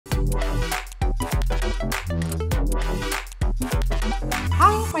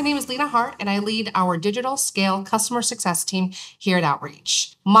my name is Leana Hart, and I lead our digital scale customer success team here at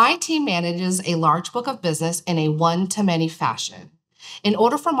Outreach. My team manages a large book of business in a one-to-many fashion. In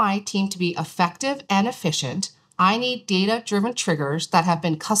order for my team to be effective and efficient, I need data-driven triggers that have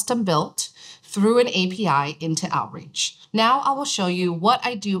been custom-built through an API into Outreach. Now I will show you what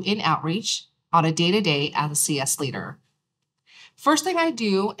I do in Outreach on a day-to-day as a CS leader. First thing I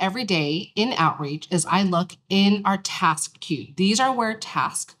do every day in Outreach is I look in our task queue. These are where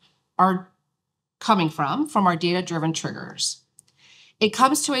tasks are coming from our data-driven triggers. It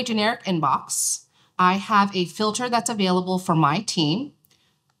comes to a generic inbox. I have a filter that's available for my team.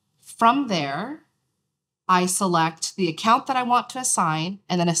 From there, I select the account that I want to assign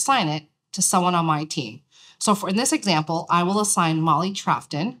and then assign it to someone on my team. So in this example, I will assign Molly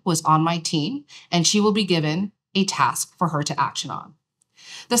Trafton, who is on my team, and she will be given a task for her to action on.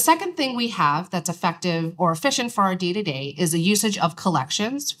 The second thing we have that's effective or efficient for our day-to-day is the usage of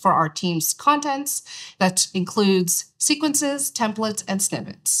collections for our team's contents that includes sequences, templates, and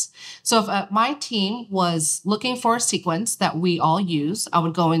snippets. So if my team was looking for a sequence that we all use, I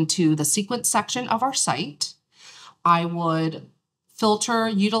would go into the sequence section of our site. I would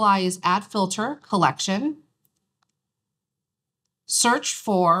utilize add filter collection, search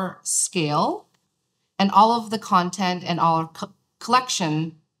for scale, and all of the content and all our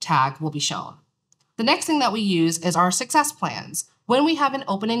collection tag will be shown. The next thing that we use is our success plans. When we have an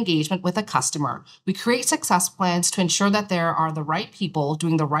open engagement with a customer, we create success plans to ensure that there are the right people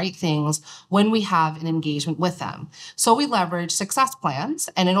doing the right things when we have an engagement with them. So we leverage success plans,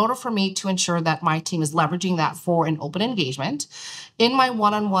 and in order for me to ensure that my team is leveraging that for an open engagement, in my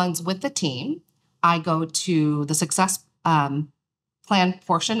one-on-ones with the team, I go to the success plan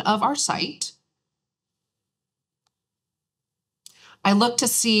portion of our site. I look to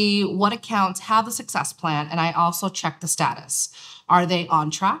see what accounts have the success plan, and I also check the status. Are they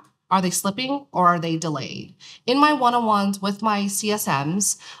on track? Are they slipping, or are they delayed? In my one-on-ones with my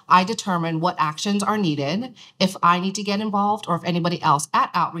CSMs, I determine what actions are needed, if I need to get involved, or if anybody else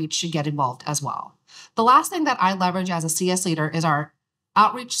at Outreach should get involved as well. The last thing that I leverage as a CS leader is our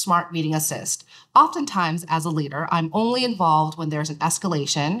Outreach Smart Meeting Assist. Oftentimes, as a leader, I'm only involved when there's an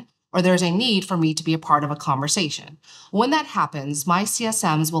escalation or there's a need for me to be a part of a conversation. When that happens, my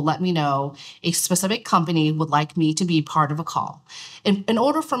CSMs will let me know a specific company would like me to be part of a call. In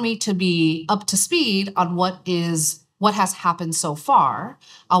order for me to be up to speed on what has happened so far,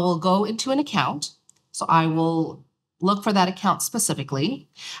 I will go into an account. So I will look for that account specifically.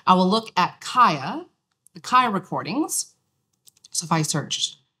 I will look at KAIA, the KAIA recordings. So if I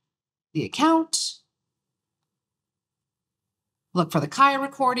search the account, look for the KAIA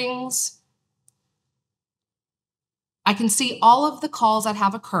recordings, I can see all of the calls that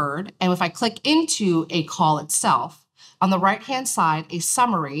have occurred. And if I click into a call itself, on the right-hand side, a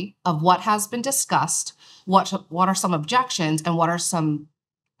summary of what has been discussed, what are some objections, and what are some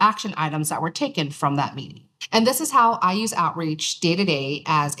action items that were taken from that meeting. And this is how I use Outreach day-to-day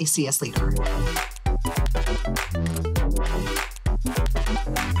as a CS leader.